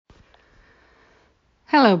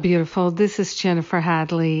Hello, beautiful. This is Jennifer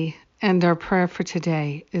Hadley, and our prayer for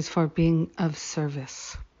today is for being of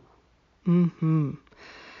service. Let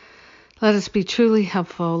us be truly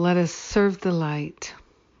helpful. Let us serve the light.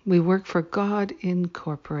 We work for God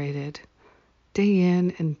Incorporated, day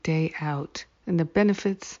in and day out, and the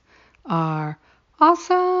benefits are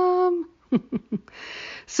awesome.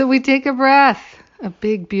 So we take a breath, a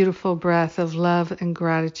big, beautiful breath of love and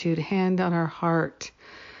gratitude, hand on our heart.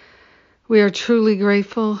 We are truly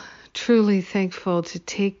grateful, truly thankful to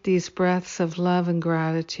take these breaths of love and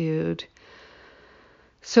gratitude.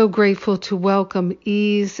 So grateful to welcome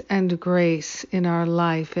ease and grace in our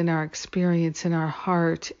life, in our experience, in our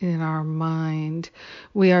heart, in our mind.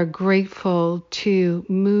 We are grateful to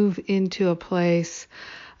move into a place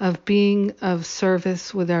of being of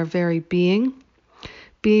service with our very being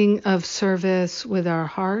of service with our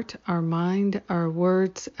heart, our mind, our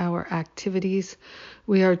words, our activities.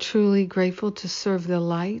 We are truly grateful to serve the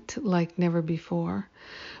light like never before.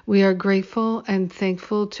 We are grateful and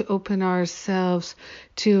thankful to open ourselves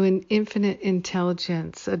to an infinite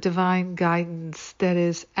intelligence, a divine guidance that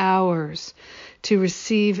is ours to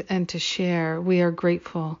receive and to share. We are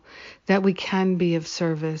grateful that we can be of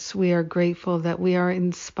service. We are grateful that we are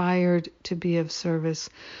inspired to be of service.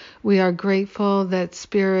 We are grateful that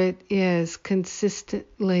Spirit is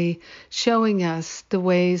consistently showing us the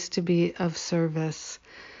ways to be of service.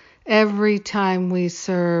 Every time we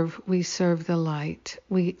serve the light.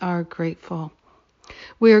 We are grateful.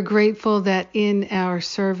 We are grateful that in our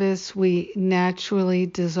service we naturally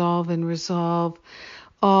dissolve and resolve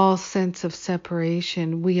all sense of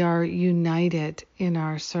separation. We are united in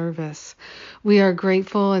our service. We are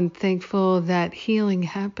grateful and thankful that healing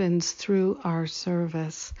happens through our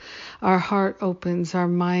service. Our heart opens, our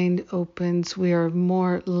mind opens. We are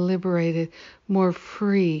more liberated, more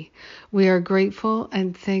free. We are grateful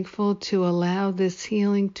and thankful to allow this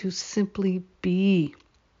healing to simply be.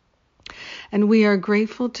 And we are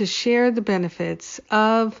grateful to share the benefits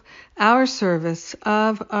of our service,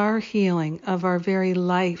 of our healing, of our very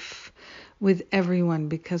life with everyone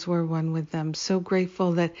because we're one with them. So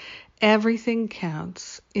grateful that everything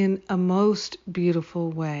counts in a most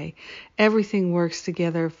beautiful way. Everything works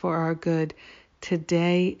together for our good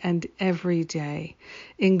today and every day.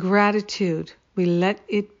 In gratitude, we let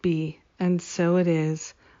it be, and so it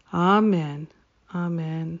is. Amen.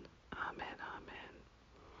 Amen.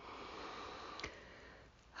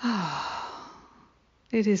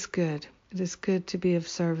 It is good. It is good to be of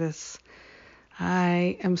service.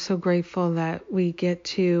 I am so grateful that we get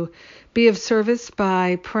to be of service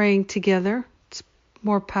by praying together. It's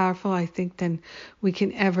more powerful, I think, than we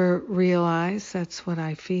can ever realize. That's what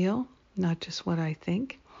I feel, not just what I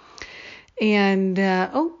think. And,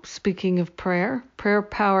 speaking of prayer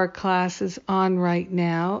power class is on right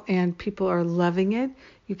now, and people are loving it.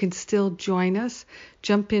 You can still join us.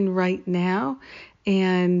 Jump in right now.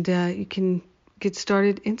 And you can get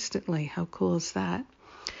started instantly. How cool is that?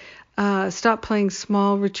 Stop Playing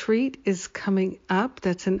Small retreat is coming up.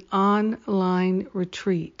 That's an online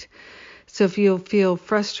retreat. So if you feel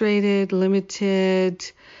frustrated,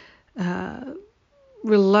 limited,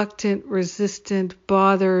 reluctant, resistant,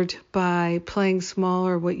 bothered by playing small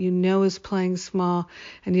or what you know is playing small,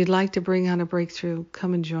 and you'd like to bring on a breakthrough,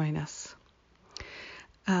 come and join us.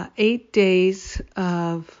 8 days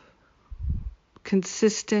of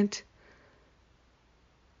consistent,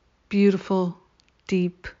 beautiful,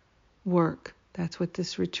 deep work. That's what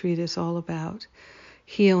this retreat is all about.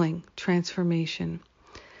 Healing, transformation.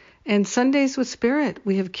 And Sundays with Spirit.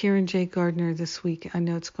 We have Kieran J. Gardner this week. I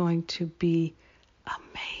know it's going to be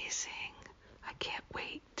amazing. I can't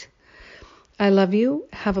wait. I love you.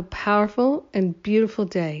 Have a powerful and beautiful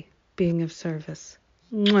day being of service.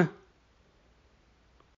 Mwah.